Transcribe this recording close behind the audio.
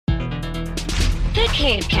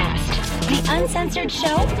Cavecast, the uncensored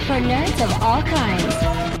show for nerds of all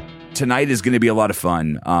kinds. Tonight is going to be a lot of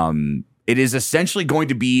fun. It is essentially going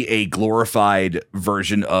to be a glorified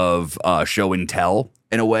version of show and tell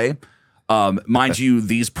in a way. Mind you,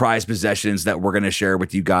 these prized possessions that we're going to share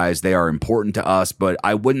with you guys, they are important to us, but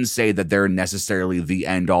I wouldn't say that they're necessarily the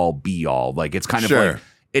end all be all. Like it's kind of like,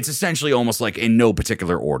 it's essentially almost like in no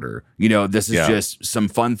particular order. You know, this is just some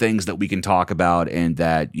fun things that we can talk about and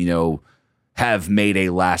that, you know, have made a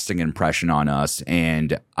lasting impression on us.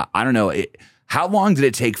 And I don't know, how long did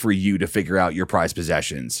it take for you to figure out your prized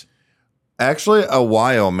possessions? Actually, a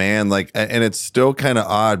while, man. Like, and it's still kind of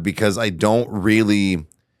odd because I don't really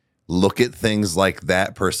look at things like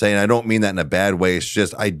that per se. And I don't mean that in a bad way. It's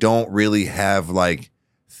just I don't really have like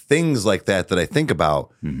things like that I think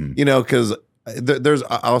about, you know, because there's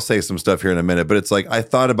I'll say some stuff here in a minute, but it's like I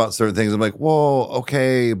thought about certain things. I'm like, whoa,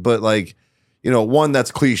 okay, but like, you know, one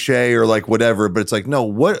that's cliche or like whatever, but it's like, no,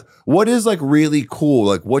 what is like really cool?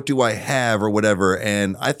 Like, what do I have or whatever?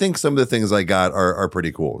 And I think some of the things I got are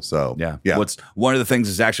pretty cool. So yeah. What's one of the things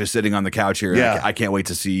is actually sitting on the couch here. Yeah. I can't wait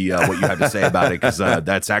to see what you have to say about it because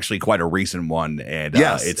that's actually quite a recent one. And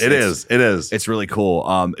yes, it is. It's really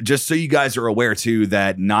cool. Just so you guys are aware too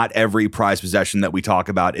that not every prized possession that we talk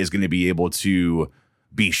about is going to be able to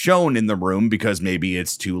be shown in the room because maybe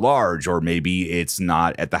it's too large or maybe it's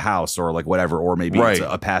not at the house or like whatever, or maybe it's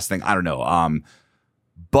a past thing. I don't know.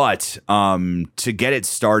 But to get it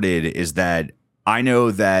started is that I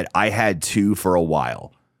know that I had two for a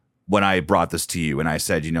while when I brought this to you and I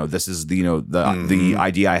said, you know, this is the, you know, the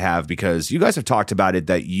idea I have because you guys have talked about it,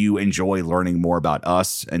 that you enjoy learning more about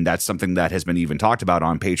us. And that's something that has been even talked about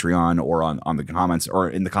on Patreon or on the comments or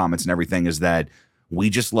in the comments and everything, is that we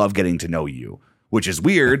just love getting to know you. Which is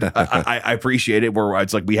weird. I appreciate it. Where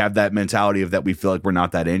it's like we have that mentality of that we feel like we're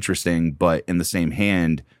not that interesting, but in the same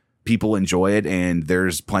hand, people enjoy it, and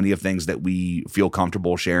there's plenty of things that we feel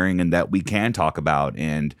comfortable sharing and that we can talk about.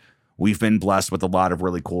 And we've been blessed with a lot of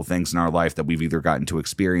really cool things in our life that we've either gotten to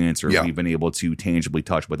experience or we've been able to tangibly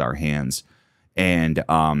touch with our hands. And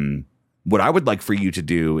what I would like for you to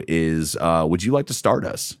do is, would you like to start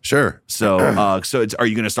us? Sure. So, are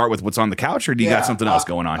you going to start with what's on the couch, or do you got something else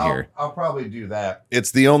going on here? I'll probably do that.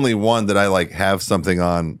 It's the only one that I like have something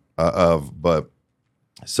on of, but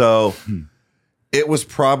so it was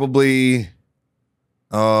probably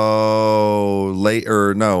March,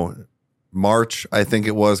 I think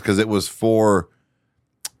it was, because it was for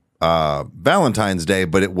Valentine's Day,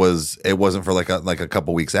 but it wasn't for like a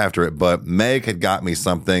couple weeks after it. But Meg had got me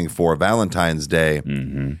something for Valentine's Day,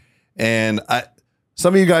 and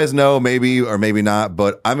some of you guys know, maybe or maybe not,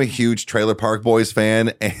 but I'm a huge Trailer Park Boys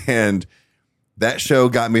fan, and that show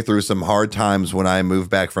got me through some hard times when I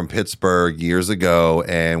moved back from Pittsburgh years ago,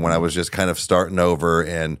 and when I was just kind of starting over,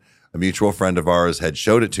 and a mutual friend of ours had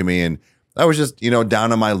showed it to me, and I was just, you know,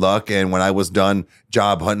 down on my luck. And when I was done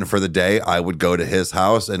job hunting for the day, I would go to his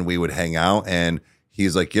house and we would hang out. And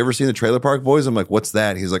he's like, "You ever seen the Trailer Park Boys?" I'm like, "What's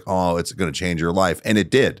that?" He's like, "Oh, it's going to change your life." And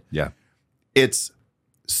it did. Yeah. It's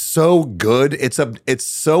so good. It's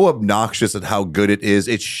so obnoxious at how good it is.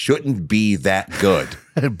 It shouldn't be that good.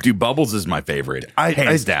 Dude, Bubbles is my favorite.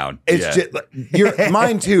 Hands down. It's just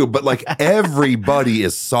mine too, but like everybody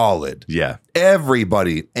is solid. Yeah.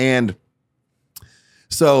 Everybody. And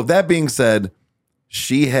so that being said,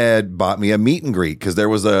 she had bought me a meet and greet because there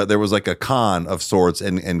was like a con of sorts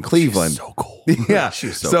in Cleveland. She's so cool. Yeah,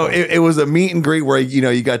 she's so cool. Cool. It was a meet and greet where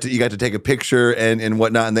you got to take a picture and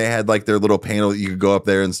whatnot, and they had like their little panel that you could go up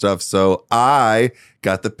there and stuff. So I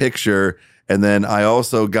got the picture, and then I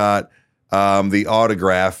also got the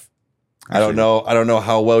autograph. I don't know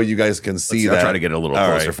how well you guys can see that. I'll try to get it a little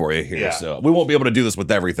closer for you here. Yeah. So we won't be able to do this with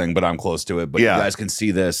everything, but I'm close to it. But you guys can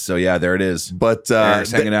see this. So yeah, there it is. But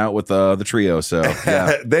Eric's hanging out with the trio. So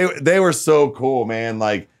yeah, they were so cool, man.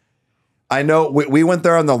 Like I know we went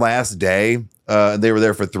there on the last day. They were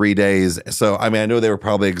there for 3 days. So I mean, I know they were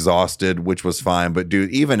probably exhausted, which was fine. But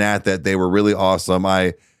dude, even at that, they were really awesome.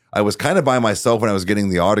 I was kind of by myself when I was getting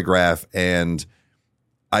the autograph, and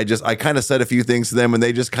I kind of said a few things to them, and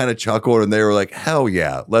they just kind of chuckled, and they were like, "Hell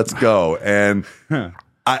yeah, let's go." And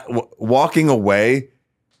walking away,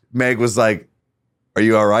 Meg was like, "Are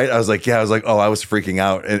you all right?" I was like, "Yeah." I was like, "Oh, I was freaking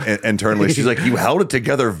out." And internally, she's like, "You held it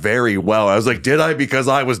together very well." I was like, "Did I?" Because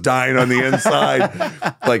I was dying on the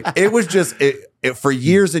inside. Like it was just it for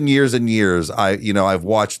years and years and years. I've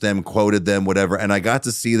watched them, quoted them, whatever, and I got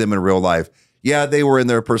to see them in real life. Yeah, they were in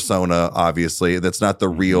their persona, obviously. That's not the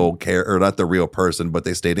real not the real person, but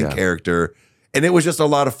they stayed in character. And it was just a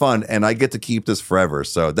lot of fun, and I get to keep this forever.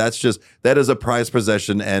 So that is a prized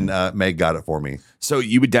possession, and Meg got it for me. So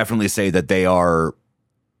you would definitely say that they are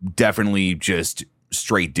definitely just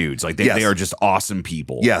straight dudes. Like they Yes. are just awesome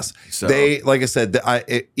people. Yes. So They, like I said,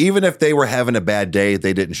 even if they were having a bad day,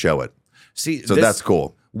 they didn't show it. see, So that's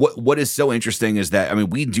cool. What is so interesting is that, I mean,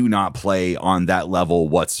 we do not play on that level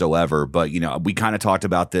whatsoever, but, you know, we kind of talked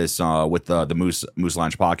about this with the Moose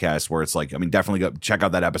Lounge podcast, where it's like, I mean, definitely go check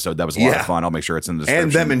out that episode. That was a lot of fun. I'll make sure it's in the description.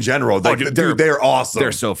 And them in general. They're awesome.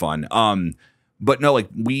 They're so fun. But no, like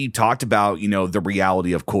we talked about, you know, the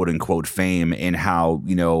reality of quote unquote fame and how,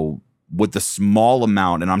 you know, with the small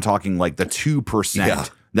amount, and I'm talking like the 2%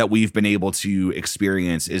 that we've been able to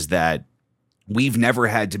experience, is that we've never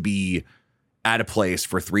had to be at a place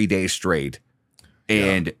for 3 days straight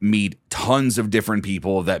and meet tons of different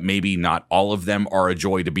people that maybe not all of them are a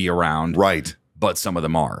joy to be around. Right. But some of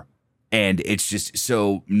them are. And it's just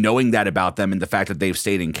so knowing that about them and the fact that they've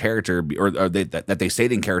stayed in character that they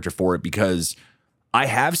stayed in character for it, because I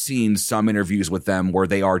have seen some interviews with them where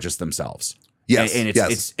they are just themselves. Yes. And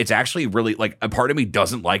it's actually really like a part of me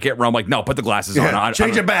doesn't like it, where I'm like, no, put the glasses on.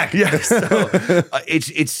 Change it back. Yes. So,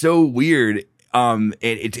 it's so weird.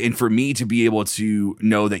 And for me to be able to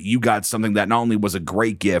know that you got something that not only was a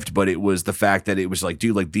great gift, but it was the fact that it was like,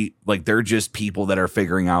 dude, like they're just people that are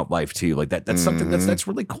figuring out life too. Like that's something that's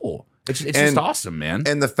really cool. It's just awesome, man.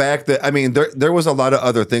 And the fact that, I mean, there was a lot of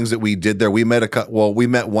other things that we did there. We met we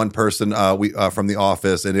met one person from the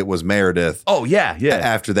office, and it was Meredith. Oh yeah.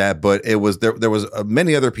 After that, but it was there was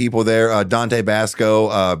many other people there. Dante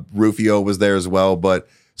Basco, Rufio was there as well. But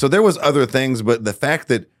so there was other things, but the fact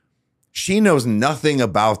that she knows nothing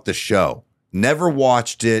about the show, never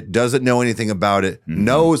watched it, doesn't know anything about it,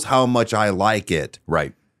 knows how much I like it.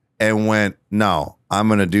 Right. And went, no, I'm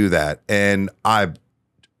going to do that. And I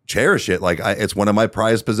cherish it. Like it's one of my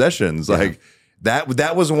prized possessions. Yeah. Like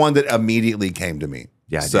that was one that immediately came to me.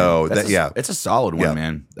 Yeah. So it's a solid one,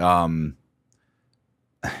 man.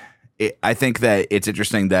 I think that it's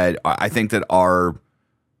interesting that I think that our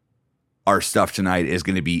stuff tonight is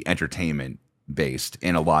going to be entertainment based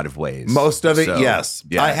in a lot of ways. Most of it, So, yes.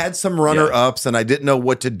 yeah. I had some runner ups, and I didn't know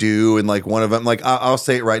what to do. And like one of them, like I'll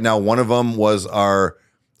say it right now, one of them was our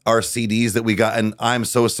CDs that we got, and I'm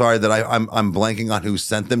so sorry that I'm blanking on who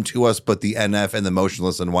sent them to us, but the NF and the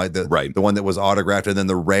Motionless in White, the one that was autographed, and then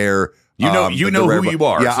the rare. You know rare, who you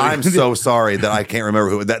are. Yeah, so. I'm so sorry that I can't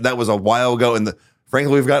remember who that was a while ago, and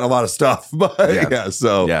frankly, we've gotten a lot of stuff, but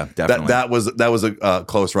so definitely. that was a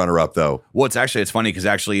close runner up though. Well, it's funny because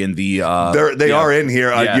actually in the they are in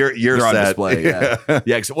here. You're they're on set. display.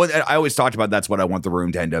 Yeah. So, I always talked about that's what I want the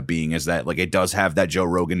room to end up being, is that like it does have that Joe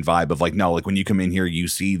Rogan vibe of like, no, like when you come in here, you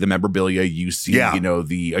see the memorabilia, you see you know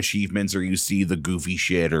the achievements, or you see the goofy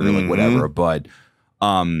shit or like whatever. But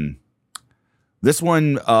this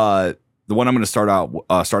one, the one I'm going to start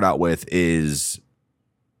out with is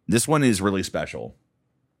this one is really special.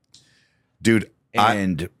 Dude,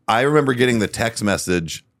 and I remember getting the text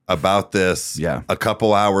message about this a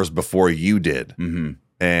couple hours before you did. Mm-hmm.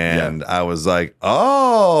 And I was like,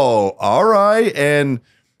 oh, all right. And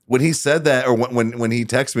when he said that, or when he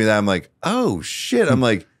texted me that, I'm like, oh, shit. I'm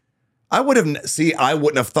like, I wouldn't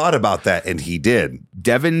have thought about that. And he did.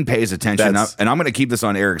 Devin pays attention. And I'm going to keep this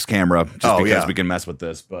on Eric's camera just because we can mess with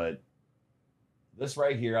this. But this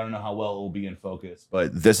right here, I don't know how well it will be in focus,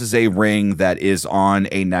 but this is a ring that is on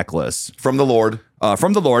a necklace from the Lord.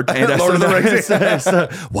 From the Lord. And Lord of the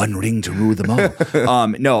Rings. One ring to rule them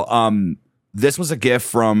all. This was a gift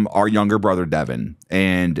from our younger brother, Devin.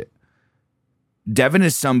 And Devin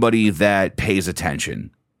is somebody that pays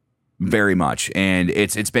attention very much, and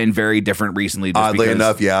it's been very different recently. Just Oddly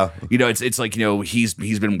enough, you know, it's like, you know, he's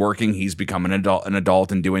been working, he's become an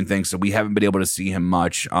adult and doing things, so we haven't been able to see him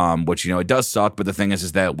much. Which, you know, it does suck, but the thing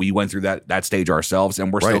is that we went through that stage ourselves,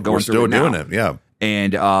 and we're still going through it now. Doing it, yeah.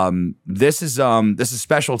 And this is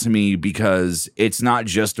special to me because it's not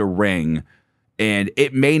just a ring. And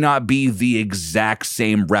it may not be the exact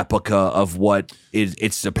same replica of what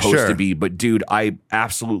it's supposed to be, but dude, I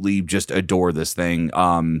absolutely just adore this thing.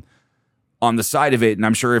 On the side of it, and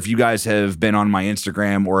I'm sure if you guys have been on my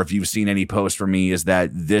Instagram or if you've seen any posts from me, is that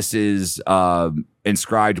this is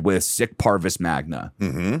inscribed with Sic Parvis Magna,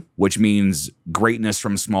 which means greatness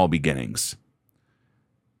from small beginnings.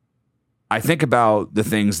 I think about the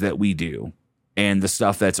things that we do and the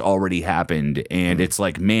stuff that's already happened, and it's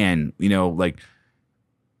like, man, you know, like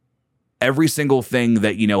every single thing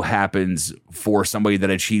that, you know, happens for somebody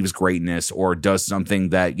that achieves greatness or does something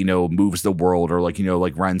that, you know, moves the world, or like, you know,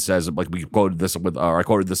 like Ren says, like we quoted this with, I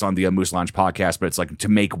quoted this on the Moose Lounge podcast, but it's like to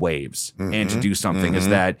make waves and to do something is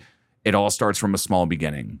that it all starts from a small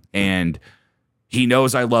beginning. And he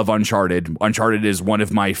knows I love Uncharted. Uncharted is one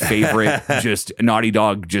of my favorite, just Naughty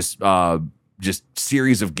Dog, just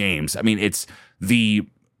series of games. I mean, it's the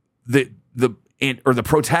or the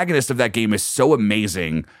protagonist of that game is so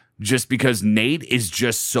amazing just because Nate is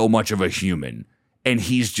just so much of a human. And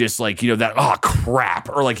he's just like, that, oh, crap.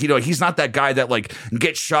 Or like, he's not that guy that like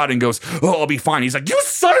gets shot and goes, oh, I'll be fine. He's like, you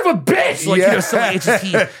son of a bitch. Like, so it's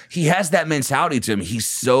just, he has that mentality to him. He's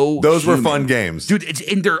so Those human. were fun games. Dude,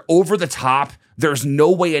 and they're over the top. There's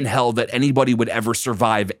no way in hell that anybody would ever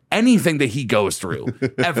survive anything that he goes through,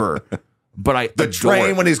 ever. But the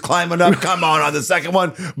train when he's climbing up, come on the second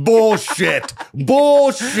one, bullshit.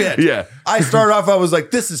 Yeah. I started off, I was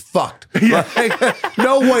like, this is fucked. Like,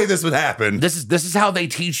 no way this would happen. This is how they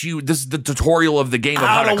teach you. This is the tutorial of the game of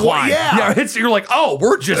how to to climb. yeah. You're like, oh,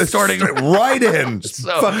 we're just starting right in,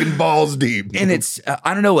 fucking balls deep. And it's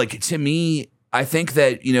I don't know, like to me, I think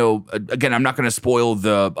that, again, I'm not going to spoil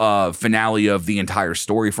the finale of the entire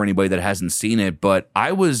story for anybody that hasn't seen it, but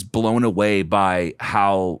I was blown away by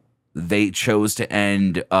how they chose to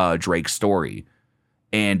end Drake's story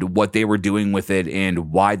and what they were doing with it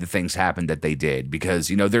and why the things happened that they did. Because,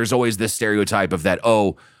 there's always this stereotype of that,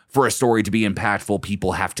 oh, for a story to be impactful,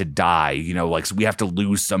 people have to die, like so we have to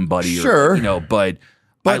lose somebody. Sure. Or,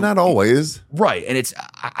 but not always. Right. And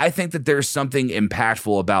I think that there's something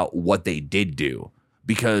impactful about what they did do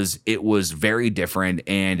because it was very different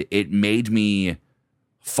and it made me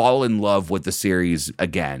fall in love with the series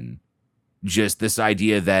again. Just this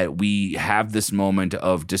idea that we have this moment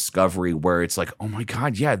of discovery where it's like, oh my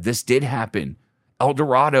God, yeah, this did happen. El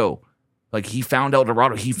Dorado. Like he found El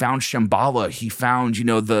Dorado. He found Shambhala. He found,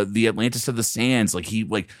 the Atlantis of the Sands.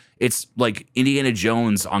 It's like Indiana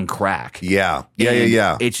Jones on crack. Yeah.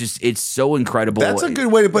 It's so incredible. That's a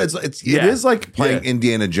good way to put it. It is like playing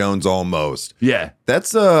Indiana Jones almost. Yeah.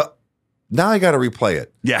 That's now I got to replay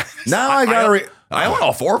it. Yeah. Now I got to I own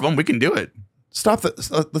all 4 of them. We can do it. Stop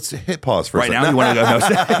that. Let's hit pause for right a now. second. You want to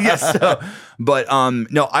go? No, yes. But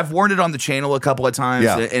no, I've worn it on the channel a couple of times,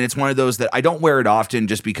 and it's one of those that I don't wear it often,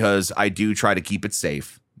 just because I do try to keep it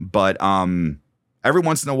safe. But every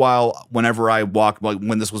once in a while, whenever I walk, like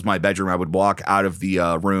when this was my bedroom, I would walk out of the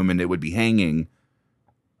room, and it would be hanging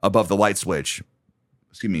above the light switch.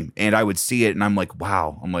 Excuse me, and I would see it, and I'm like,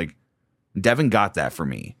 wow. I'm like, Devin got that for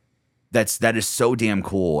me. That is so damn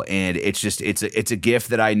cool, and it's a gift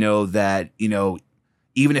that I know that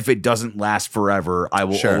even if it doesn't last forever, I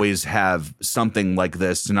will always have something like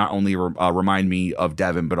this to not only remind me of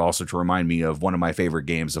Devin, but also to remind me of one of my favorite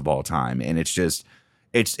games of all time. And it's just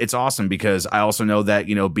it's awesome because I also know that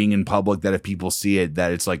being in public, that if people see it,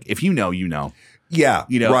 that it's like if you know. Yeah,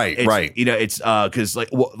 right. It's because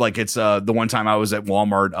it's the one time I was at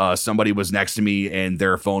Walmart, somebody was next to me and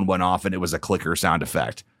their phone went off and it was a clicker sound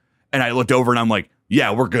effect. And I looked over and I'm like,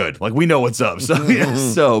 yeah, we're good. Like we know what's up.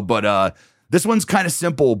 So, but this one's kind of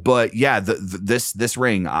simple, but yeah, this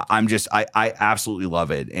ring, I absolutely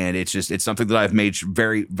love it. And it's something that I've made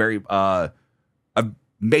very, very, I've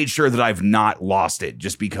made sure that I've not lost it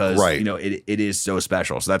just because, it is so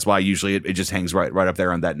special. So that's why usually it just hangs right up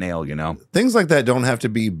there on that nail, Things like that don't have to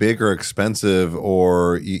be big or expensive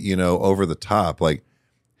or, over the top. Like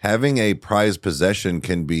having a prized possession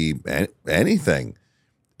can be anything.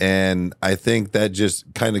 And I think that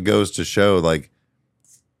just kind of goes to show, like,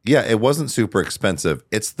 yeah, it wasn't super expensive.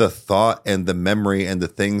 It's the thought and the memory and the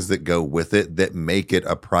things that go with it that make it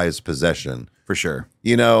a prized possession. For sure.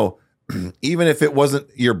 Even if it wasn't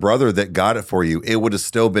your brother that got it for you, it would have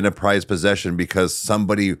still been a prized possession because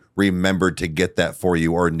somebody remembered to get that for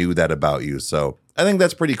you or knew that about you. So I think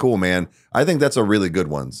that's pretty cool, man. I think that's a really good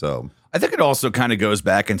one. So I think it also kind of goes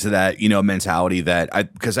back into that, mentality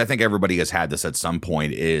that because I think everybody has had this at some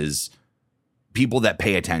point is people that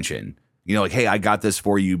pay attention, like, hey, I got this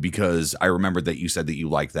for you because I remembered that you said that you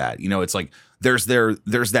like that. It's like there's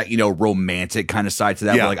that, romantic kind of side to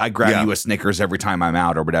that. Yeah. Where like I grab you a Snickers every time I'm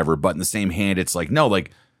out or whatever. But in the same hand, it's like, no,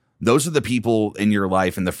 like those are the people in your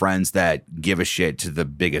life and the friends that give a shit to the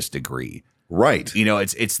biggest degree. Right.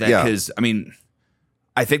 It's that because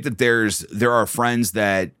I think that there are friends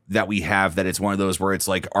that we have that it's one of those where it's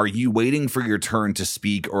like, are you waiting for your turn to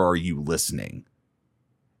speak or are you listening?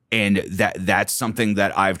 And that's something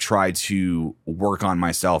that I've tried to work on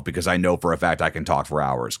myself because I know for a fact I can talk for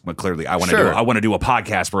hours. But clearly I want to do a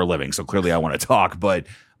podcast for a living. So clearly I want to talk, but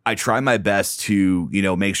I try my best to,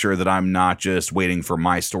 make sure that I'm not just waiting for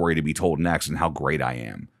my story to be told next and how great I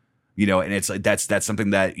am. And it's like that's something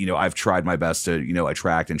that, I've tried my best to,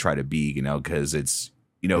 attract and try to be, because it's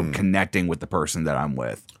connecting with the person that I'm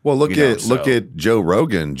with. Well, look at Joe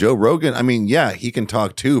Rogan. Joe Rogan, I mean, yeah, he can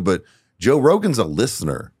talk too, but Joe Rogan's a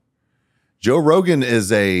listener. Joe Rogan is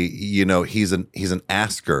he's an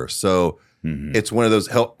asker. So it's one of those,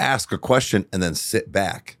 he'll ask a question and then sit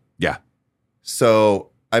back. Yeah. So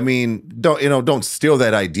I mean, don't steal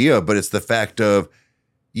that idea, but it's the fact of,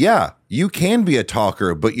 yeah, you can be a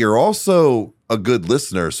talker, but you're also a good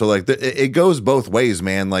listener. So like it goes both ways,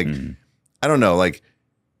 man. Like, I don't know, like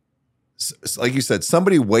you said,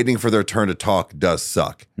 somebody waiting for their turn to talk does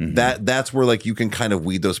suck. That's where like you can kind of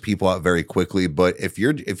weed those people out very quickly. But if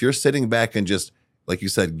you're sitting back and just, like you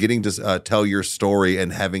said, getting to tell your story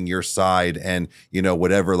and having your side and,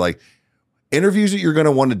 whatever, like interviews that you're going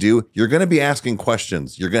to want to do, you're going to be asking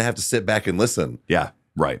questions. You're going to have to sit back and listen. Yeah,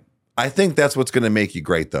 right. I think that's what's going to make you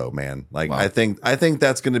great, though, man. Like, wow. I think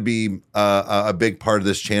that's going to be a big part of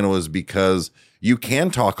this channel is because you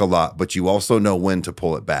can talk a lot, but you also know when to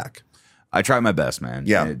pull it back. I try my best, man.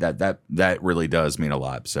 Yeah, that really does mean a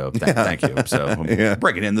lot. So thank you. So I'm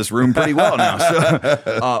breaking in this room pretty well now.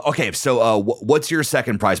 So, okay, so what's your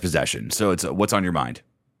second prized possession? So it's what's on your mind?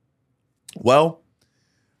 Well,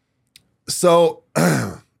 so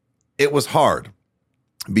it was hard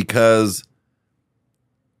because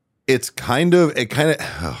it's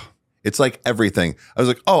it's like everything. I was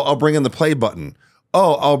like, I'll bring in the play button.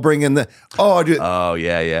 I'll bring in I'll do. Oh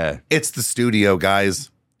yeah. It's the studio, guys.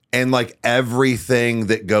 And like everything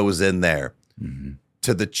that goes in there,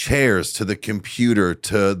 to the chairs, to the computer,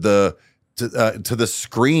 to the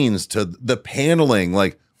screens, to the paneling,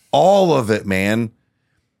 like all of it, man.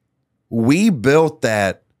 We built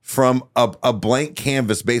that from a blank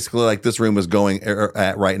canvas, basically like this room is going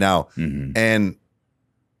at right now. And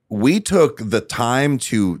we took the time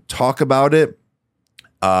to talk about it,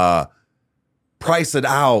 price it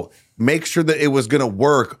out, make sure that it was going to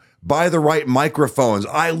work, buy the right microphones.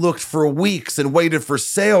 I looked for weeks and waited for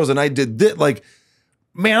sales, and I did this. Like,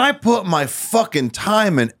 man, I put my fucking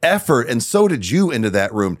time and effort, and so did you, into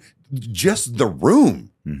that room. Just the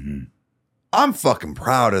room. I'm fucking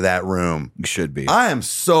proud of that room. You should be. I am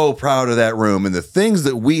so proud of that room and the things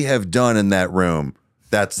that we have done in that room.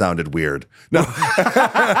 That sounded weird. No, but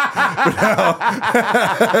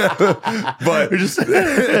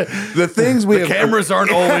the things we cameras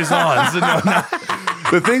aren't always on. So no.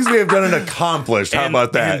 The things we have done and accomplished. How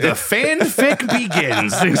about that? And the fanfic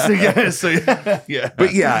begins. So, yeah.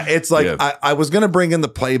 But yeah, it's like I was going to bring in the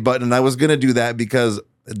play button, and I was going to do that because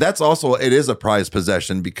that's also, it is a prized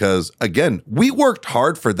possession because, again, we worked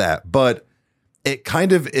hard for that, but it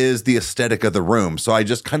kind of is the aesthetic of the room. So I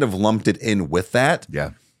just kind of lumped it in with that. Yeah.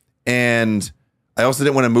 And I also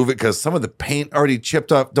didn't want to move it because some of the paint already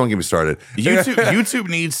chipped up. Don't get me started. YouTube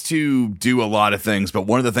needs to do a lot of things, but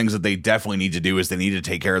one of the things that they definitely need to do is they need to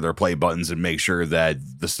take care of their play buttons and make sure that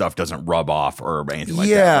the stuff doesn't rub off or anything like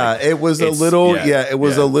that. Yeah, it was a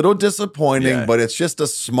little disappointing, but it's just a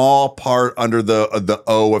small part under the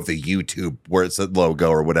O of the YouTube where it's a logo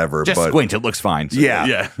or whatever. Just squint, it looks fine. So,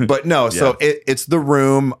 yeah. But no, so it's the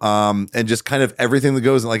room, and just kind of everything that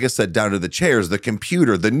goes, like I said, down to the chairs, the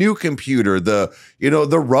computer, the new computer, the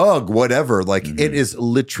rug, whatever. Like it is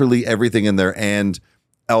literally everything in there. And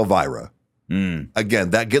Elvira, again,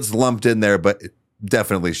 that gets lumped in there, but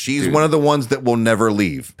definitely she's one of the ones that will never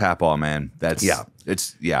leave. Papaw, man.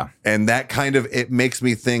 And that kind of, it makes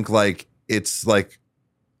me think like it's like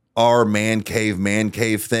our man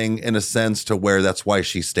cave thing in a sense, to where that's why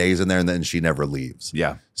she stays in there and then she never leaves.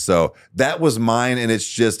 Yeah. So that was mine. And it's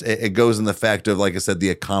just, it goes in the fact of, like I said, the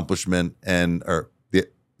accomplishment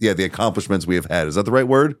the accomplishments we have had. Is that the right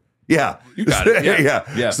word? Yeah. You got it.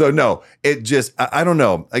 Yeah. So no, it just, I don't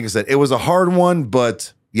know. Like I said, it was a hard one,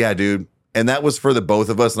 but yeah, dude. And that was for the both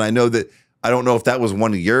of us. And I know that, I don't know if that was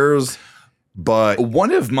one of yours, but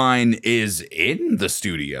one of mine is in the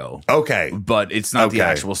studio. Okay. But it's not the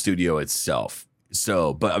actual studio itself.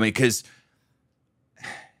 So, but I mean, because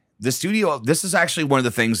the studio, this is actually one of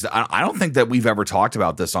the things that I don't think that we've ever talked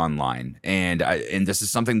about this online. And this is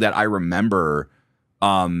something that I remember.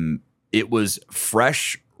 It was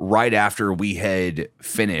fresh right after we had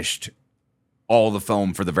finished all the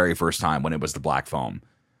foam for the very first time when it was the black foam.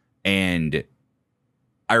 And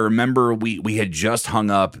I remember we had just hung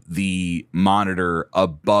up the monitor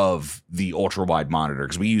above the ultra wide monitor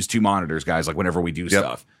because we use two monitors, guys, like whenever we do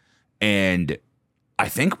stuff. And I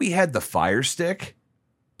think we had the Fire Stick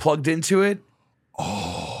plugged into it.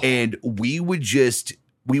 And we would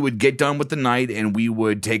get done with the night and we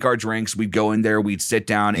would take our drinks. We'd go in there, we'd sit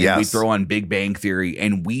down and we'd throw on Big Bang Theory.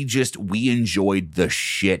 And we enjoyed the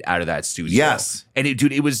shit out of that studio. Yes. And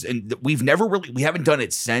we haven't done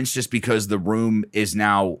it since, just because the room is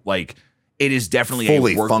now like, it is definitely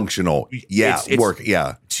fully functional. Yeah.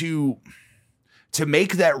 To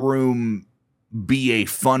make that room be a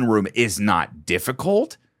fun room is not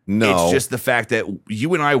difficult. No. It's just the fact that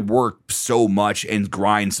you and I work so much and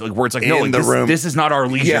grind, so, like, where it's like, no, In like, the room. this is not our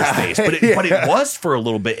leisure space. But it was for a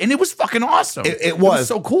little bit, and it was fucking awesome. It was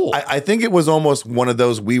so cool. I think it was almost one of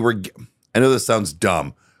those I know this sounds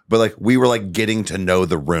dumb, but like we were like getting to know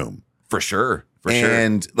the room. For sure. For sure.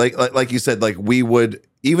 And like you said, like we would,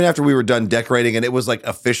 even after we were done decorating and it was like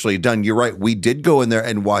officially done, you're right. We did go in there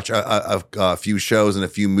and watch a few shows and a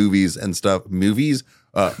few movies and stuff. Movies.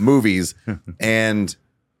 And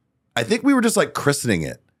I think we were just like christening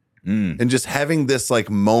it and just having this like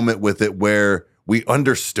moment with it where we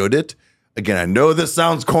understood it. Again, I know this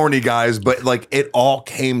sounds corny, guys, but like it all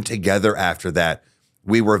came together after that.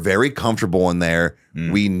 We were very comfortable in there.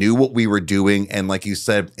 We knew what we were doing. And like you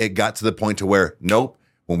said, it got to the point to where, nope,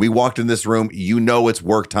 when we walked in this room, you know it's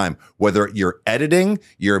work time. Whether you're editing,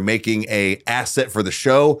 you're making a asset for the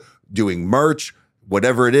show, doing merch,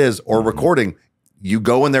 whatever it is, or recording, you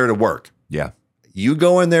go in there to work. Yeah. You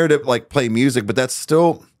go in there to like play music, but that's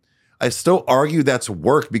still, I still argue that's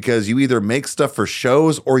work because you either make stuff for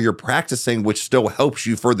shows or you're practicing, which still helps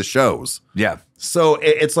you for the shows. Yeah. So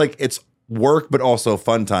it's like, it's work, but also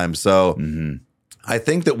fun time. So I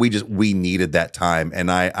think that we needed that time and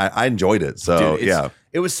I enjoyed it. So Dude,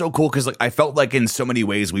 it was so cool because like I felt like in so many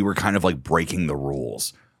ways we were kind of like breaking the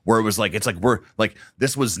rules. Where it was like, it's like we're like,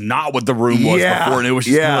 this was not what the room was before. And it was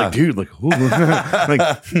just kinda like, dude, like,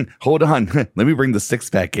 like hold on. Let me bring the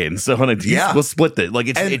 6-pack in. So we'll split it. Like,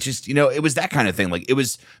 it's just, you know, it was that kind of thing. Like, it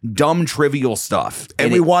was dumb, trivial stuff.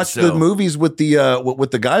 And we watched the movies with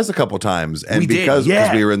the guys a couple times. And because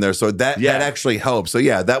we were in there. So that actually helped. So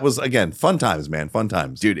yeah, that was, again, fun times, man. Fun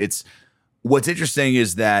times. Dude, what's interesting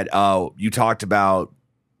is that you talked about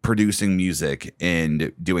producing music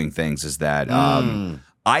and doing things is that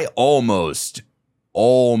I almost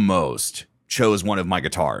chose one of my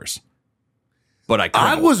guitars, but I couldn't.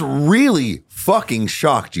 I was really fucking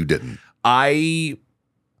shocked you didn't. It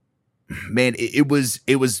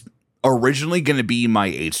was originally going to be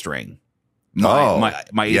my 8-string, my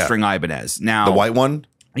 8-string Ibanez. Now the white one.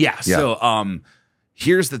 Yeah. So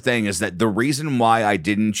here's the thing: is that the reason why I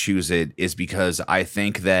didn't choose it is because I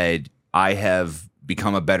think that I have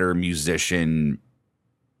become a better musician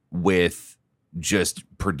with just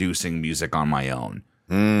producing music on my own.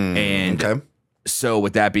 And so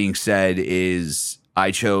with that being said is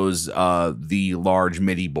I chose the large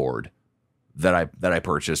MIDI board that I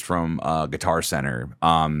purchased from Guitar Center.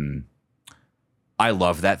 I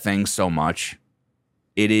love that thing so much.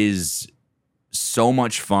 It is so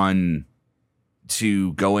much fun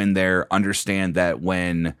to go in there, understand that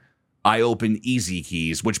when I open Easy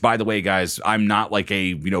Keys, which by the way, guys, I'm not like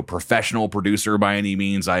a, professional producer by any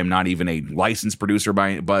means. I am not even a licensed producer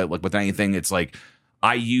but like with anything, it's like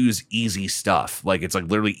I use easy stuff. Like it's like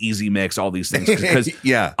literally Easy Mix, all these things. Because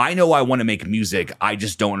I know I want to make music. I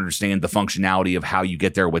just don't understand the functionality of how you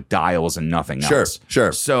get there with dials and nothing else.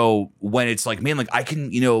 Sure. So when it's like, man, like I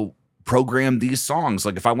can, program these songs.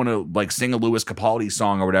 Like if I want to like sing a Lewis Capaldi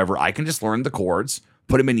song or whatever, I can just learn the chords,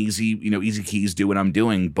 put them in Easy Keys, do what I'm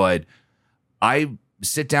doing. But I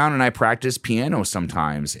sit down and I practice piano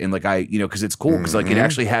sometimes. And like because it's cool because like it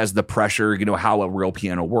actually has the pressure, how a real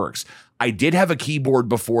piano works. I did have a keyboard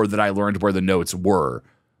before that I learned where the notes were,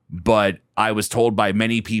 but I was told by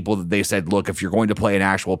many people that they said, look, if you're going to play an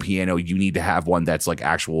actual piano, you need to have one that's like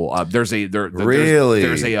actual. There's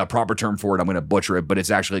a proper term for it. I'm going to butcher it, but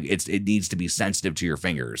it's actually it needs to be sensitive to your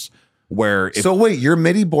fingers. So wait, your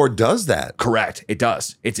MIDI board does that? Correct, it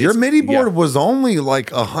does. Your MIDI board was only like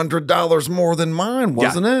 $100 more than mine,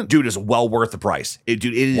 wasn't it? Dude, it's well worth the price. It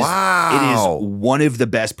is. Wow. It is one of the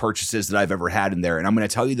best purchases that I've ever had in there. And I'm going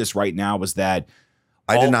to tell you this right now was that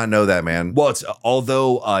I did not know that, man. Well, it's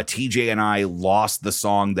although TJ and I lost the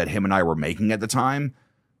song that him and I were making at the time,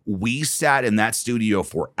 we sat in that studio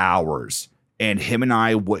for hours. And him and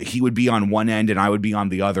I, he would be on one end and I would be on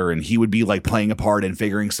the other. And he would be like playing a part and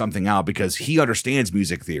figuring something out because he understands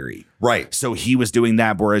music theory. Right. So he was doing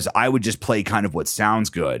that, whereas I would just play kind of what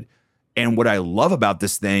sounds good. And what I love about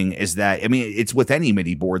this thing is that, it's with any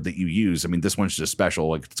MIDI board that you use. This one's just special.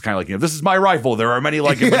 Like it's kind of like, this is my rifle. There are many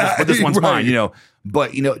like it, but this one's mine,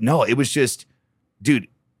 But, no, it was just, dude,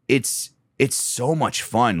 it's so much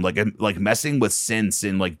fun. Like messing with synths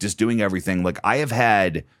and like just doing everything. Like I have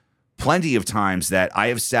had plenty of times that I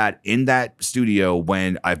have sat in that studio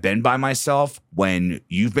when I've been by myself, when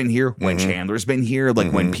you've been here, when Chandler's been here,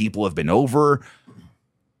 like when people have been over.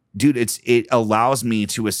 Dude, it allows me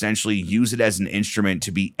to essentially use it as an instrument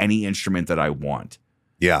to be any instrument that I want.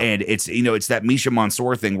 Yeah. And it's, it's that Misha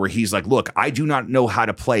Mansour thing where he's like, look, I do not know how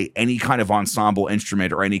to play any kind of ensemble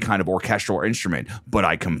instrument or any kind of orchestral instrument, but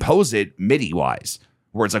I compose it MIDI wise.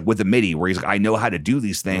 where it's like with the MIDI, where he's like, I know how to do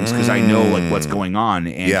these things because I know like what's going on.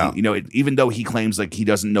 And even though he claims like he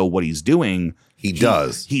doesn't know what he's doing, he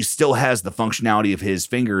does. He still has the functionality of his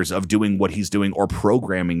fingers of doing what he's doing or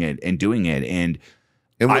programming it and doing it. And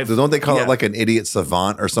don't they call it like an idiot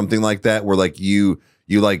savant or something like that, where like you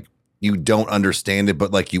don't understand it,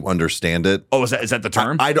 but like you understand it? Oh, is that the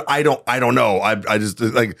term? I don't know. I just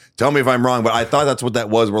like, tell me if I'm wrong, but I thought that's what that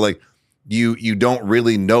was. Where like you don't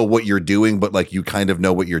really know what you're doing, but like you kind of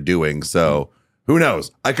know what you're doing. So who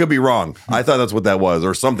knows? I could be wrong. I thought that's what that was,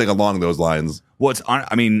 or something along those lines. Well,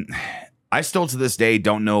 I mean, I still to this day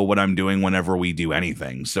don't know what I'm doing whenever we do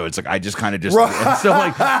anything. So it's like I just kind of just so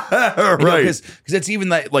like right, because it's even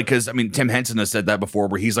that like because I mean Tim Henson has said that before,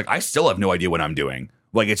 where he's like I still have no idea what I'm doing.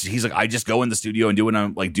 Like he's like I just go in the studio and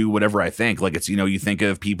do whatever I think. Like it's you think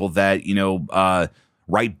of people that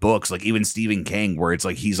write books, like even Stephen King, where it's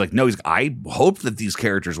like he's like no, I hoped that these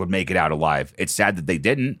characters would make it out alive. It's sad that they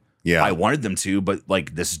didn't. Yeah, I wanted them to, but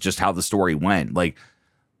like this is just how the story went. Like.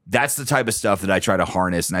 That's the type of stuff that I try to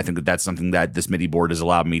harness, and I think that's something that this MIDI board has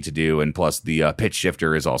allowed me to do. And plus, the pitch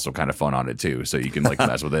shifter is also kind of fun on it too, so you can like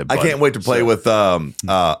mess with it. I can't wait to play with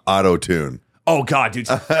auto tune. Oh God, dude,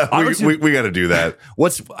 we got to do that.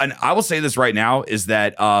 And I will say this right now is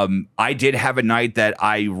that I did have a night that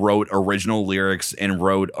I wrote original lyrics and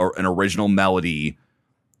wrote an original melody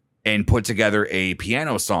and put together a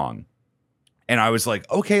piano song. And I was like,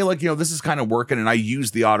 okay, like, this is kind of working. And I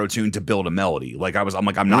used the auto tune to build a melody. Like I'm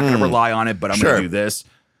not going to rely on it, but I'm going to do this.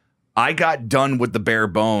 I got done with the bare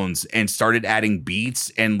bones and started adding beats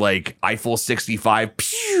and like Eiffel 65,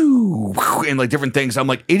 pew, and like different things. I'm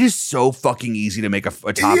like, it is so fucking easy to make a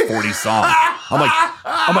top 40 song.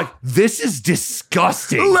 I'm like, this is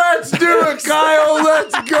disgusting. Let's do it, Kyle.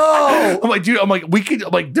 Let's go. I'm like,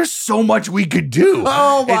 dude, there's so much we could do.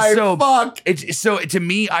 Oh my fuck. So to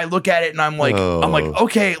me, I look at it and I'm like,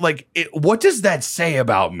 okay, like, what does that say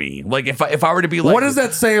about me? Like, if I were to be like, what does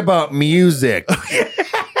that say about music?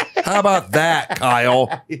 How about that,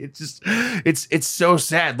 Kyle? It's so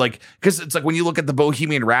sad. Like, because it's like when you look at the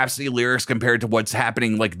Bohemian Rhapsody lyrics compared to what's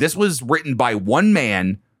happening, like this was written by one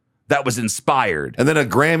man that was inspired. And then a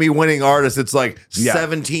Grammy-winning artist, it's like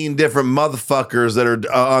 17 different motherfuckers that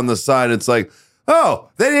are on the side. It's like, oh,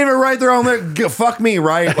 they didn't even write their own lyrics. Fuck me,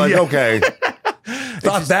 right? Like, okay.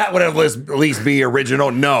 Thought that would at least be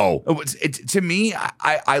original. No. To me,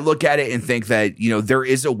 I look at it and think that, there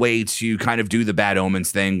is a way to kind of do the Bad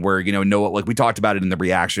Omens thing where, Noah, like we talked about it in the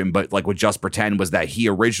reaction, but like with Just Pretend was that he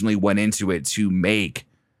originally went into it to make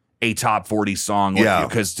a top 40 song,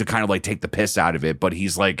 because to kind of like take the piss out of it. But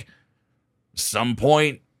he's like, some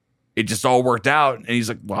point, it just all worked out. And he's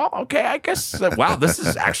like, well, okay, I guess, wow, this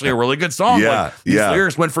is actually a really good song. These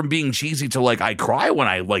lyrics went from being cheesy to like, I cry when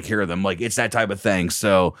I like hear them. Like it's that type of thing.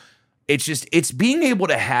 So it's being able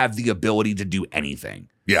to have the ability to do anything.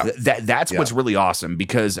 Yeah. That's what's really awesome,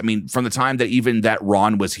 because I mean, from the time that even that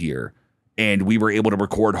Ron was here and we were able to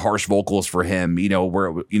record harsh vocals for him,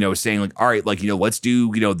 we're, saying like, all right, like, let's do,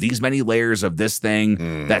 these many layers of this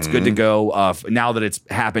thing. That's good to go. Now that it's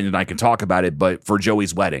happened and I can talk about it, but for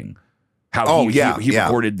Joey's wedding, he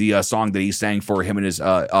recorded the song that he sang for him and his,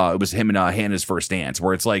 it was him and Hannah's first dance,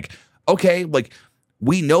 where it's like, okay, like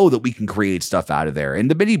we know that we can create stuff out of there. And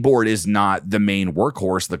the MIDI board is not the main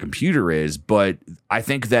workhorse, the computer is, but I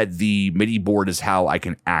think that the MIDI board is how I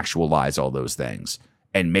can actualize all those things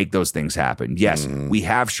and make those things happen. Yes, we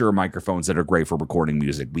have Shure microphones that are great for recording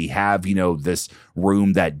music. We have, this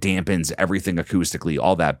room that dampens everything acoustically,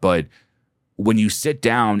 all that. But when you sit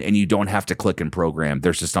down and you don't have to click and program,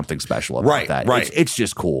 there's just something special about that. Right. It's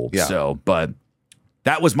just cool. Yeah. So, but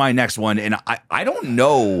that was my next one. And I don't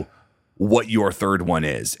know what your third one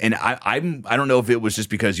is. And I don't know if it was just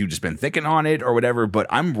because you've just been thinking on it or whatever, but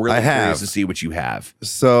I'm really curious to see what you have.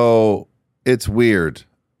 So it's weird.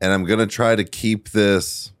 And I'm going to try to keep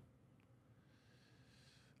this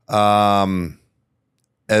as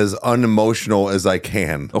unemotional as I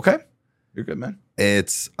can. Okay. You're good, man.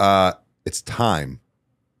 It's time.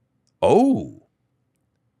 Oh.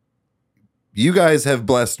 You guys have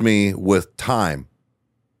blessed me with time.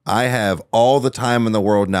 I have all the time in the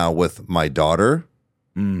world now with my daughter.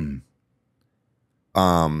 For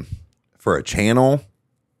a channel.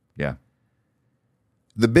 Yeah.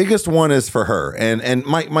 The biggest one is for her and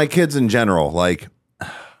my kids in general. Like,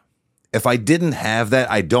 if I didn't have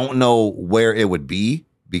that, I don't know where it would be,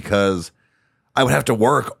 because I would have to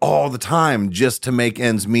work all the time just to make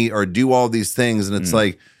ends meet or do all these things. And it's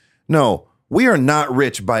like, no, we are not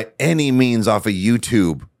rich by any means off of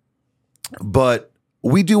YouTube, but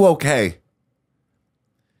we do okay.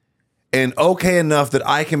 And okay enough that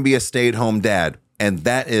I can be a stay-at-home dad. And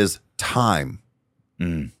that is time.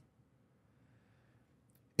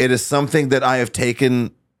 It is something that I have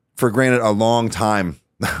taken for granted a long time,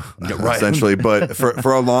 Right. essentially. But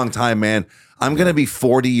for a long time, man, I'm going to be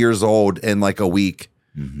 40 years old in like a week.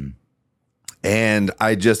 And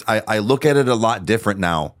I look at it a lot different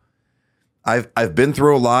now. I've been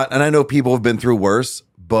through a lot, and I know people have been through worse,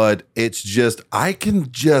 but it's just, I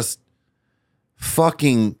can just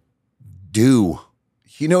fucking do.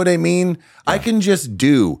 You know what I mean? I can just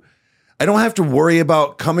do. I don't have to worry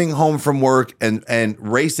about coming home from work and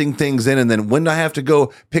racing things in. And then when I have to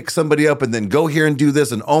go pick somebody up and then go here and do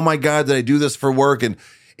this. And oh my God, did I do this for work? And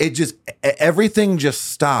it just, everything just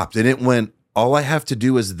stopped. And it went, all I have to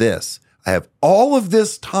do is this. I have all of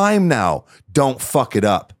this time now. Don't fuck it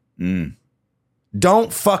up.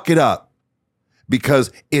 Don't fuck it up,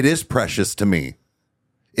 because it is precious to me.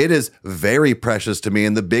 It is very precious to me.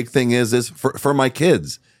 And the big thing is for my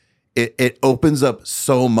kids, it opens up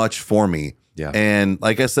so much for me. Yeah. And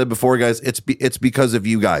like I said before, guys, it's because of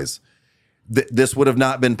you guys. This would have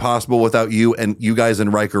not been possible without you and you guys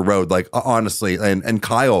in Riker Road. Like, honestly, and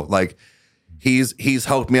Kyle, like, he's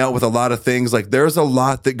helped me out with a lot of things. Like, there's a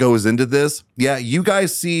lot that goes into this. Yeah, you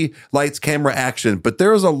guys see lights, camera, action, but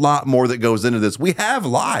there's a lot more that goes into this. We have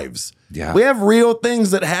lives. Yeah. We have real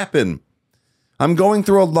things that happen. I'm going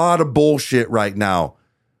through a lot of bullshit right now,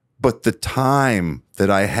 but the time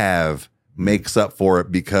that I have makes up for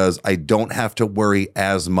it because I don't have to worry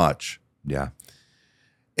as much. Yeah.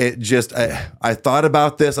 It just, I thought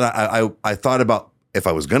about this, and I thought about if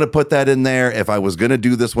I was going to put that in there, if I was going to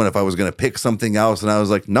do this one, if I was going to pick something else. And I was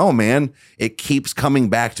like, no, man, it keeps coming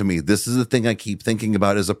back to me. This is the thing I keep thinking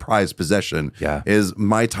about as a prized possession. Yeah. Is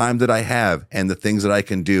my time that I have and the things that I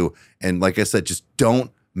can do. And like I said, just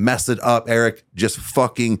don't mess it up, Eric. Just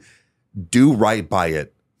fucking do right by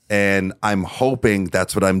it. And I'm hoping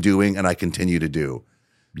that's what I'm doing, and I continue to do.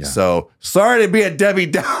 Yeah. So sorry to be a Debbie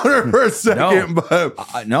Downer for a second,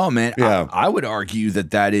 but no, man. Yeah. I would argue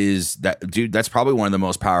that is dude. That's probably one of the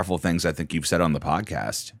most powerful things I think you've said on the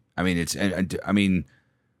podcast. I mean, I mean,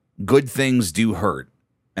 good things do hurt,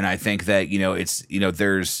 and I think that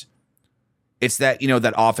it's that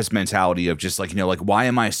that office mentality of just like like, why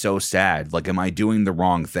am I so sad? Like, am I doing the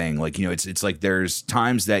wrong thing? Like, it's like there's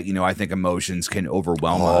times that I think emotions can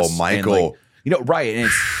overwhelm us. Oh, Michael. And right. And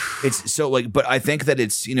it's so like, but I think that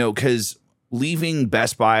it's, because leaving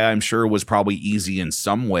Best Buy, I'm sure, was probably easy in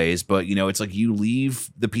some ways, but it's like you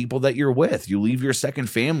leave the people that you're with, you leave your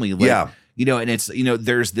second family. Like, yeah. And it's,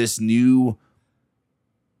 there's this new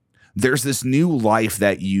life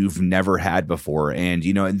that you've never had before. And,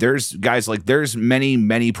 and there's guys like, there's many,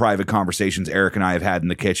 many private conversations Eric and I have had in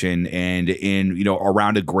the kitchen and in,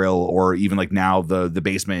 around a grill, or even like now the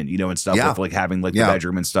basement, and stuff with like having like the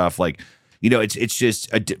bedroom and stuff. Like, it's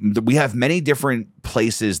just, we have many different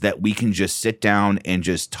places that we can just sit down and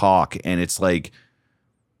just talk. And it's like,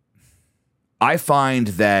 I find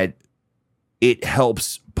that it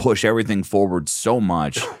helps push everything forward so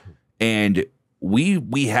much. And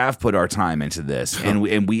we have put our time into this, and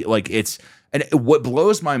we like, it's, and what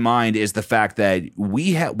blows my mind is the fact that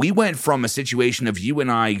we went from a situation of you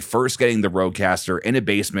and I first getting the Rodecaster in a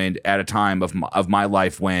basement at a time of my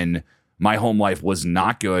life when my home life was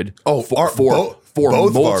not good. Oh, for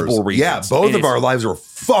multiple reasons. Yeah, both of our lives were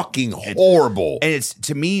fucking horrible. And it's,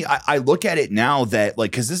 to me, I look at it now that,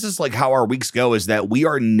 like, because this is like how our weeks go, is that we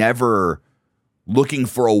are never looking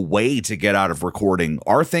for a way to get out of recording.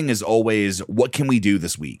 Our thing is always, what can we do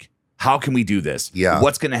this week? How can we do this? Yeah.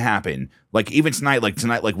 What's going to happen? Like, even tonight,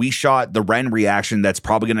 like we shot the Ren reaction that's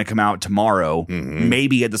probably going to come out tomorrow,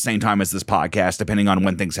 maybe at the same time as this podcast, depending on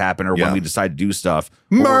when things happen or when we decide to do stuff.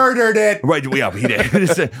 Murdered it. Right. Yeah, he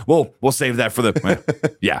did. We'll save that for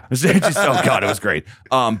the, yeah. Just, oh God, it was great.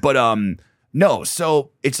 No,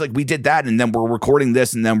 so it's like we did that, and then we're recording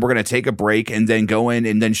this, and then we're going to take a break and then go in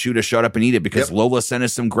and then shoot a Shut Up and Eat It, because Lola sent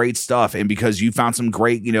us some great stuff, and because you found some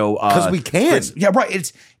great, because we can. Yeah,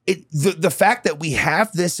 right. The fact that we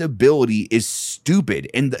have this ability is stupid,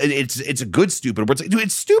 and it's a good stupid. Where it's like, dude,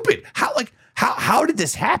 it's stupid. How did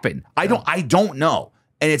this happen? I don't know.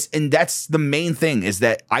 And that's the main thing, is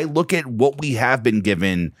that I look at what we have been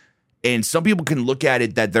given. And some people can look at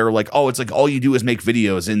it that they're like, oh, it's like all you do is make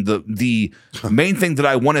videos. And the main thing that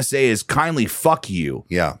I want to say is kindly fuck you.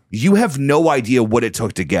 Yeah. You have no idea what it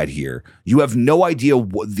took to get here. You have no idea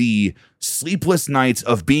what the sleepless nights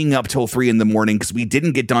of being up till 3 a.m. because we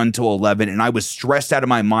didn't get done till 11, and I was stressed out of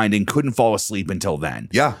my mind and couldn't fall asleep until then.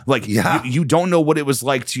 Yeah. Like, you don't know what it was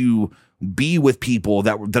like to be with people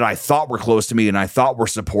that I thought were close to me and I thought were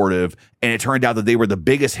supportive, and it turned out that they were the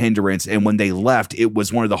biggest hindrance. And when they left, it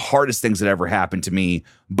was one of the hardest things that ever happened to me,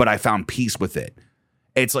 but I found peace with it.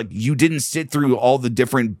 It's like you didn't sit through all the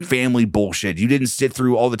different family bullshit. You didn't sit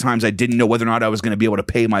through all the times I didn't know whether or not I was going to be able to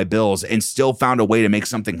pay my bills and still found a way to make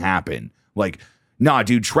something happen. Like, nah,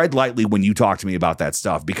 dude, tread lightly when you talk to me about that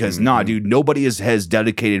stuff because nah, dude, nobody has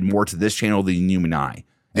dedicated more to this channel than you and I.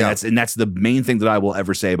 And that's the main thing that I will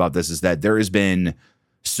ever say about this is that there has been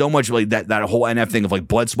so much like that whole NF thing of like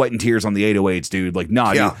blood, sweat, and tears on the 808s, dude. Like,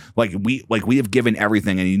 nah, dude, we have given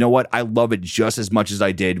everything. And you know what? I love it just as much as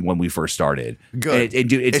I did when we first started. Good. And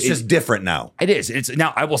dude, it's just different now. It is. It's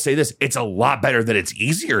now I will say this, it's a lot better that it's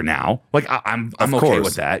easier now. Like I'm okay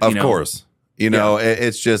with that. Of course. You know,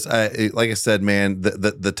 it's just like I said, man,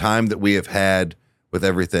 the time that we have had with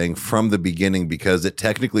everything from the beginning, because it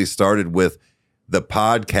technically started with the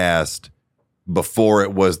podcast before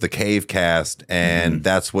it was the Cave Cast, and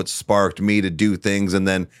that's what sparked me to do things. And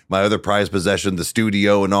then my other prized possession, the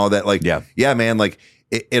studio and all that. Like, yeah, man, like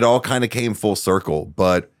it all kind of came full circle.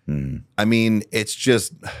 But I mean, it's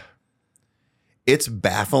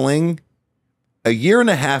baffling. A year and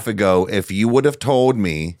a half ago, if you would have told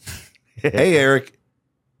me, hey, Eric,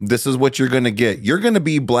 this is what you're going to get. You're going to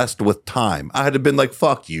be blessed with time. I'd have been like,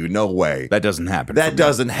 fuck you. No way. That doesn't happen. That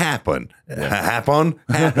doesn't happen.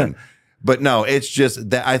 Happen. But no, it's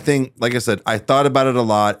just that I think, like I said, I thought about it a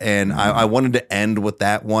lot, and I wanted to end with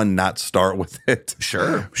that one, not start with it.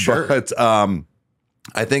 Sure. But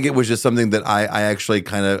I think it was just something that I actually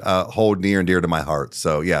kind of hold near and dear to my heart.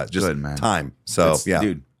 So yeah, just good, man. Time. So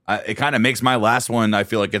dude. It kind of makes my last one. I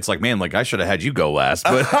feel like it's like, man, like I should have had you go last.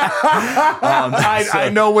 But I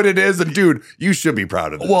know what it is, and dude, you should be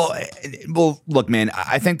proud of this. Well, look, man.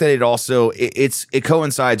 I think that it also it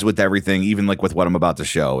coincides with everything, even like with what I'm about to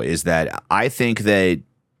show. Is that I think that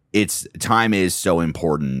time is so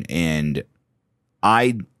important, and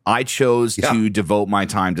I chose to devote my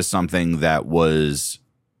time to something that was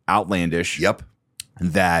outlandish. Yep.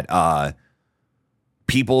 That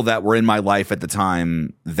people that were in my life at the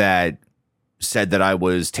time that said that I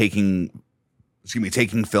was taking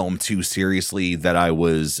film too seriously, that I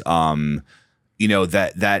was,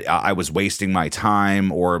 that I was wasting my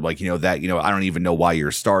time, or like, I don't even know why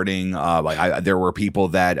you're starting. There were people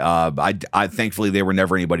that, I thankfully they were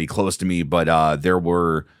never anybody close to me, but there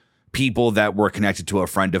were people that were connected to a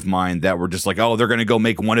friend of mine that were just like, oh, they're going to go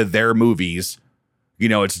make one of their movies.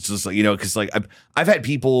 It's just like, because like I've had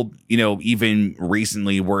people, even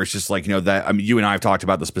recently where it's just like, that, I mean, you and I have talked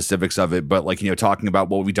about the specifics of it, but like, talking about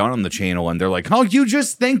what we've done on the channel, and they're like, oh, you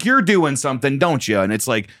just think you're doing something, don't you? And it's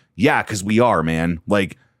like, yeah, because we are, man.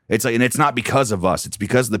 Like, it's like, and it's not because of us. It's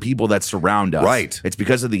because of the people that surround us. Right. It's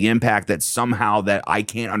because of the impact that somehow that I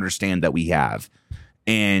can't understand that we have.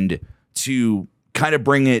 And to kind of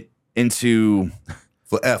bring it into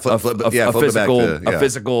a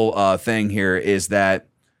physical thing here is that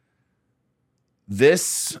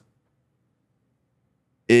this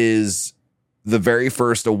is the very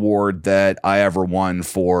first award that I ever won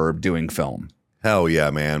for doing film. Hell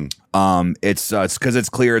yeah, man. It's because it's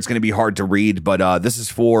clear it's going to be hard to read, but this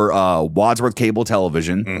is for Wadsworth Cable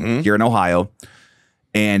Television here in Ohio.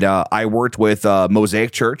 And I worked with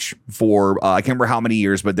Mosaic Church for I can't remember how many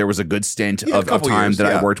years, but there was a good stint of time that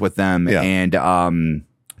I worked with them. Yeah. And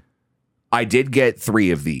I did get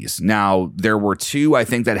 3 of these. Now there were 2 I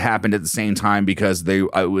think that happened at the same time because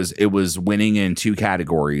it was winning in 2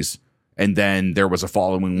 categories. And then there was a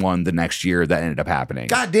following one the next year that ended up happening.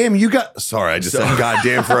 God damn, you got... Sorry, I just said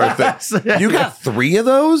goddamn for our thing. You got 3 of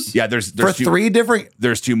those? Yeah, there's for 2, 3 different...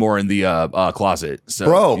 There's 2 more in the closet. So,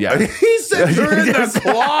 bro, yeah. He said they're in the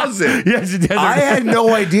closet. Yes, I had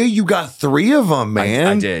no idea you got 3 of them,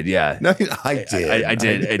 man. I did, yeah. No, I did. I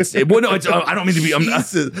did. I don't mean to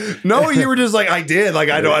be... No, you were just like, I did. Like,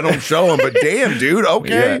 I don't show them, but damn, dude,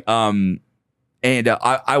 okay. Yeah, and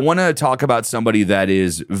I want to talk about somebody that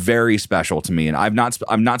is very special to me, and I've not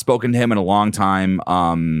spoken to him in a long time.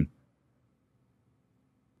 And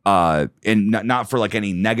not for like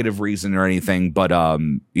any negative reason or anything, but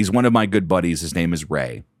he's one of my good buddies. His name is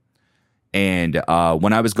Ray. And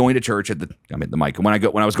when I was going to church when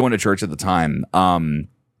I was going to church at the time,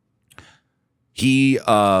 he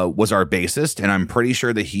was our bassist, and I'm pretty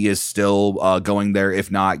sure that he is still going there. If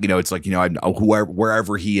not, it's like,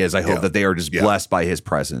 wherever he is, I hope that they are just blessed by his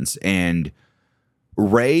presence. And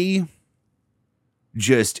Ray,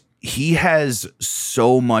 he has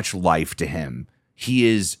so much life to him. He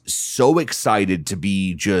is so excited to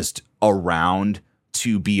be just around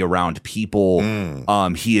to be around people.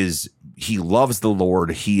 He loves the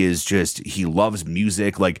Lord. He loves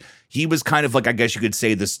music. Like, he was kind of like, I guess you could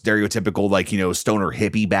say, the stereotypical, like, you know, stoner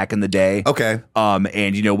hippie back in the day. Okay.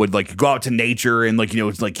 And, you know, would like go out to nature and, like, you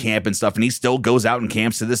know, like camp and stuff. And he still goes out and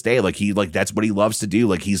camps to this day. Like, that's what he loves to do.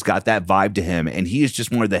 Like, he's got that vibe to him. And he is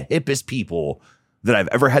just one of the hippest people that I've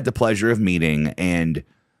ever had the pleasure of meeting. And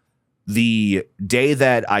the day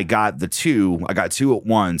that I got two at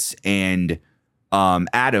once, and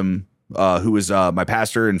Adam, who was my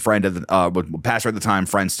pastor and friend pastor at the time,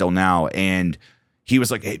 friend still now, and he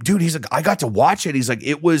was like, "Hey, dude," he's like, "I got to watch it." He's like,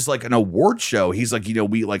 "It was like an award show." He's like, "You know,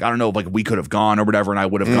 we like, I don't know, like we could have gone or whatever, and I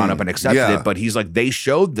would have gone up and accepted it." But he's like, "They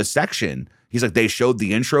showed the section." He's like, "They showed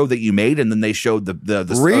the intro that you made, and then they showed the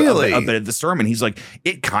really a bit of the sermon." He's like,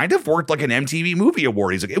 "It kind of worked like an MTV Movie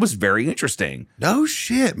Award." He's like, "It was very interesting." No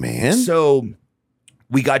shit, man. So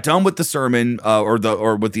we got done with the sermon, with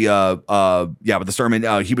the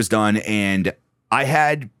sermon. He was done, and I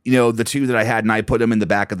had, you know, the two that I had, and I put them in the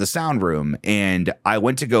back of the sound room, and I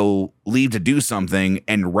went to go leave to do something,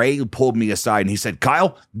 and Ray pulled me aside, and he said,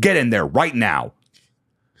 "Kyle, get in there right now."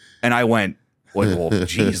 And I went, well,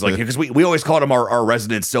 geez, like, because we always called him our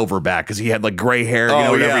resident silverback, because he had like gray hair, you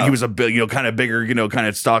know, whatever. He was a big, you know, kind of bigger, you know, kind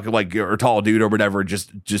of stock, like, or tall dude or whatever.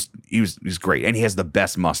 Just he's great, and he has the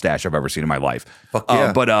best mustache I've ever seen in my life. Fuck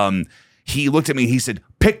yeah. But he looked at me and he said,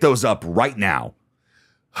 "Pick those up right now."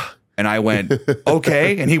 And I went,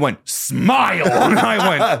 "Okay." And he went, "Smile." And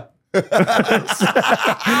I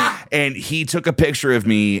went, and he took a picture of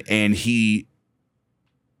me, and he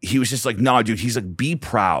was just like, "No, dude." He's like, "Be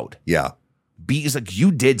proud." Yeah. He's like,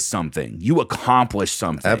 "You did something. You accomplished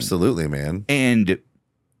something." Absolutely, man. And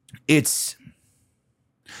it's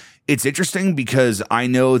interesting, because I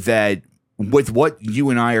know that with what you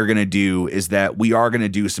and I are going to do is that we are going to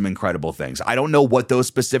do some incredible things. I don't know what those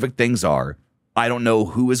specific things are. I don't know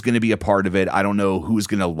who is going to be a part of it. I don't know who's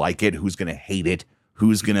going to like it, who's going to hate it,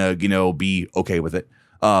 who's going to, you know, be okay with it.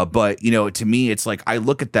 But, you know, to me, it's like, I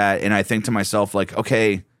look at that and I think to myself, like,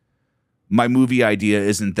 okay, my movie idea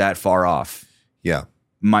isn't that far off. Yeah.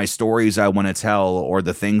 My stories I want to tell, or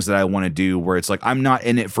the things that I want to do, where it's like, I'm not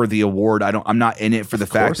in it for the award. I'm not in it for the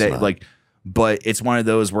fact that not. Like, but it's one of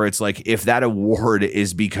those where it's like, if that award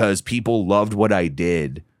is because people loved what I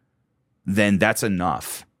did, then that's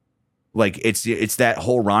enough. Like, it's that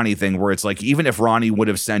whole Ronnie thing where it's like, even if Ronnie would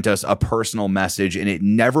have sent us a personal message and it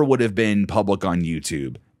never would have been public on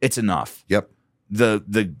YouTube, it's enough. Yep.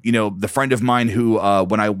 The friend of mine who,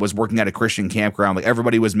 when I was working at a Christian campground, like,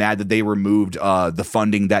 everybody was mad that they removed the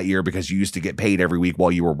funding that year because you used to get paid every week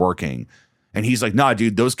while you were working. And he's like, "Nah,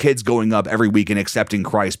 dude, those kids going up every week and accepting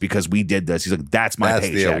Christ because we did this." He's like, "That's my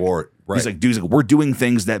paycheck." That's the award. Right. He's like, "Dude, we're doing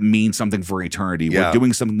things that mean something for eternity. Yeah. We're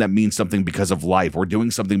doing something that means something because of life. We're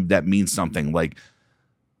doing something that means something." Like,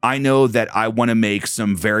 I know that I want to make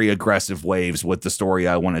some very aggressive waves with the story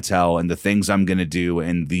I want to tell, and the things I'm going to do,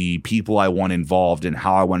 and the people I want involved, and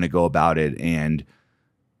how I want to go about it. And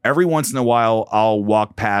every once in a while, I'll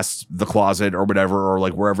walk past the closet or whatever, or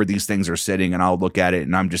like wherever these things are sitting, and I'll look at it,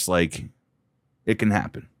 and I'm just like, it can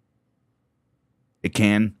happen. It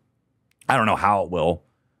can. I don't know how it will,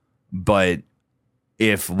 but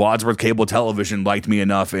if Wadsworth Cable Television liked me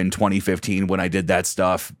enough in 2015 when I did that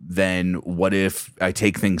stuff, then what if I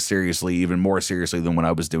take things seriously, even more seriously than what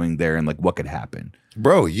I was doing there, and like, what could happen?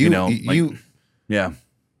 Bro, you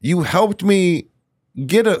helped me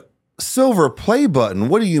get a silver play button.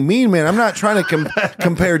 What do you mean, man? I'm not trying to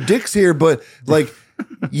compare dicks here, but like,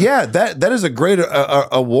 yeah, that is a great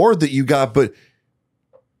award that you got, but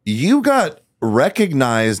you got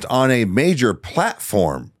recognized on a major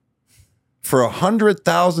platform for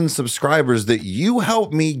 100,000 subscribers that you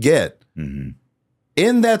helped me get in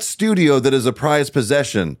that studio that is a prized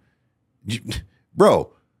possession.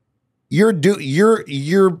 Bro, you're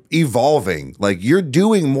evolving. Like, you're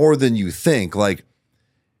doing more than you think. Like,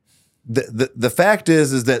 the fact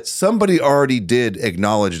is that somebody already did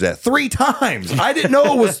acknowledge that 3 times. I didn't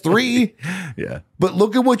know it was 3. Yeah. But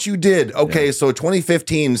look at what you did. Okay, yeah. So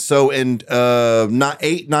 2015. So in not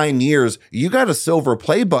 8-9 years, you got a silver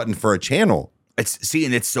play button for a channel. And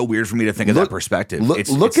it's so weird for me to think of that perspective.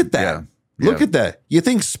 Look at that. Yeah. Look at that. You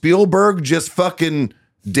think Spielberg just fucking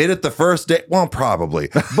did it the first day? Well, probably.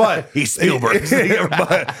 But he's Spielberg.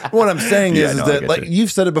 But what I'm saying is that, like,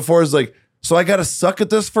 you've said it before, is like, so I got to suck at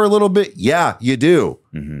this for a little bit? Yeah, you do.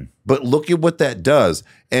 Mm-hmm. But look at what that does.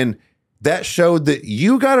 And that showed that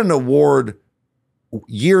you got an award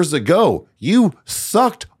years ago. You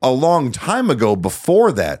sucked a long time ago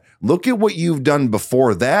before that. Look at what you've done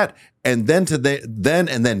before that, and then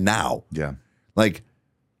and then now. Yeah. Like,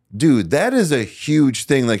 dude, that is a huge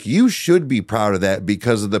thing. Like, you should be proud of that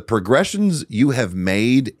because of the progressions you have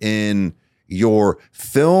made in your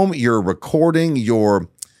film, your recording, your,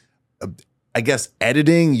 I guess,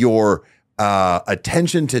 editing, your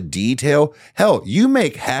attention to detail. Hell, you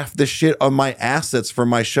make half the shit on my assets for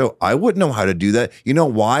my show. I wouldn't know how to do that. You know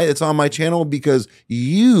why it's on my channel? Because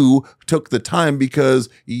you took the time, because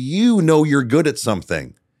you know you're good at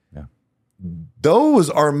something. Those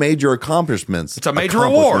are major accomplishments. It's a major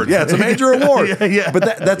reward. Yeah, it's a major award. Yeah. But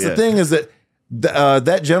that's the thing, is that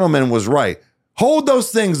that gentleman was right. Hold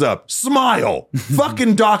those things up. Smile.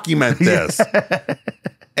 Fucking document this.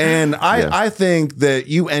 And I think that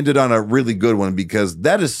you ended on a really good one, because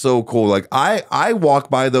that is so cool. Like, I walk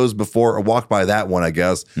by those before, or walk by that one, I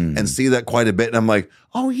guess, and see that quite a bit. And I'm like,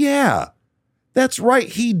 oh, yeah. That's right,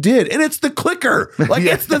 he did. And it's the clicker. Like,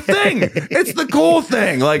 it's the thing. It's the cool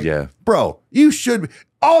thing. Like, bro, you should,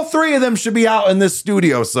 all three of them should be out in this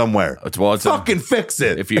studio somewhere. It's fucking fix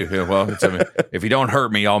it. If you if you don't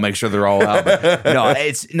hurt me, I'll make sure they're all out. But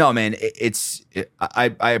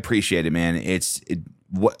I appreciate it, man.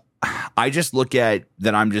 What I just look at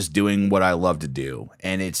that, I'm just doing what I love to do.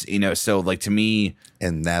 And it's, so like, to me,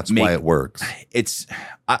 and that's why it works.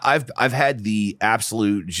 I've had the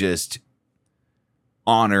absolute just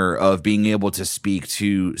honor of being able to speak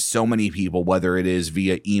to so many people, whether it is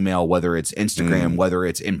via email, whether it's Instagram, whether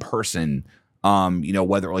it's in person,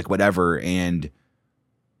 whether like whatever. And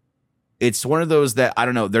it's one of those that, I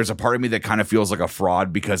don't know, there's a part of me that kind of feels like a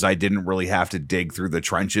fraud, because I didn't really have to dig through the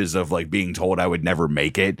trenches of like being told I would never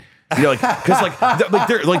make it.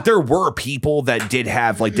 Because there were people that did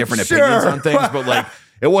have like different opinions on things, but like,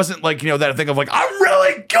 it wasn't like, that thing of like, I'm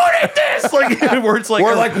really good at this. Like, where it's like,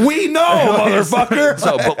 we're like, we know, motherfucker.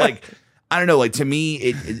 So, but like, I don't know, like, to me,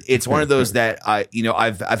 it's one of those that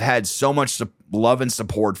I've had so much love and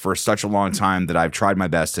support for such a long time that I've tried my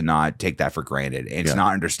best to not take that for granted, and to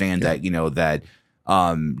not understand that, that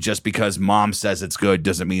just because mom says it's good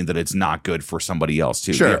doesn't mean that it's not good for somebody else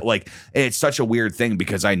too. Sure. Like, it's such a weird thing,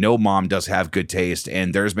 because I know mom does have good taste,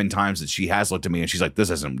 and there's been times that she has looked at me and she's like, this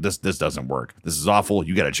doesn't work. This is awful.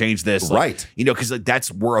 You got to change this. Like, right. Because like,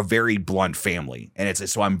 we're a very blunt family, and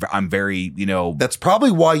so I'm very, that's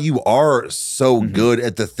probably why you are so good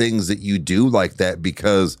at the things that you do like that,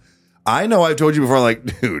 because I know I've told you before,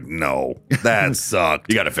 like, dude, no, that sucked.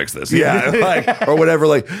 You got to fix this. Yeah, like, or whatever.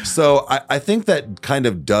 Like, so I think that kind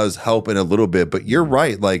of does help in a little bit, but you're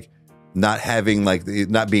right. Like, not having, like,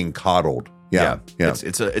 not being coddled. Yeah.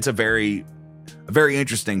 It's a very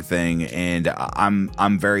interesting thing. And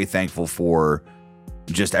I'm very thankful for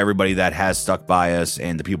just everybody that has stuck by us,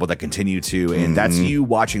 and the people that continue to, and that's you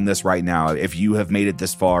watching this right now. If you have made it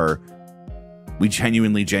this far, we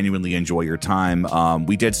genuinely enjoy your time.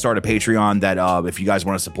 We did start a Patreon that if you guys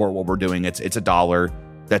want to support what we're doing, it's $1.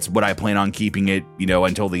 That's what I plan on keeping it,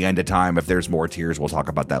 until the end of time. If there's more tiers, we'll talk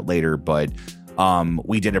about that later. But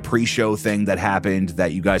we did a pre-show thing that happened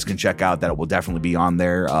that you guys can check out, that will definitely be on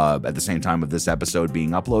there at the same time of this episode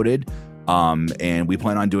being uploaded. And we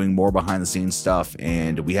plan on doing more behind the scenes stuff,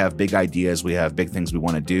 and we have big ideas. We have big things we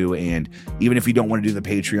want to do. And even if you don't want to do the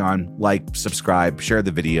Patreon, like, subscribe, share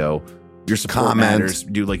the video. Your support matters,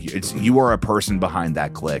 dude. Like, you are a person behind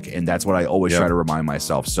that click, and that's what I always try to remind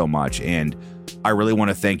myself so much. And I really want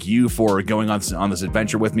to thank you for going on this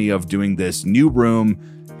adventure with me of doing this new room,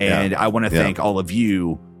 and I want to thank all of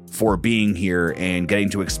you for being here and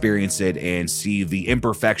getting to experience it and see the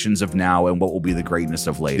imperfections of now and what will be the greatness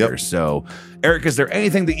of later. So, Eric, is there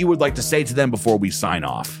anything that you would like to say to them before we sign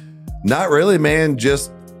off? Not really, man.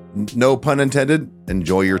 Just, no pun intended,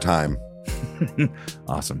 enjoy your time.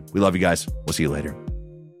 Awesome. We love you guys. We'll see you later.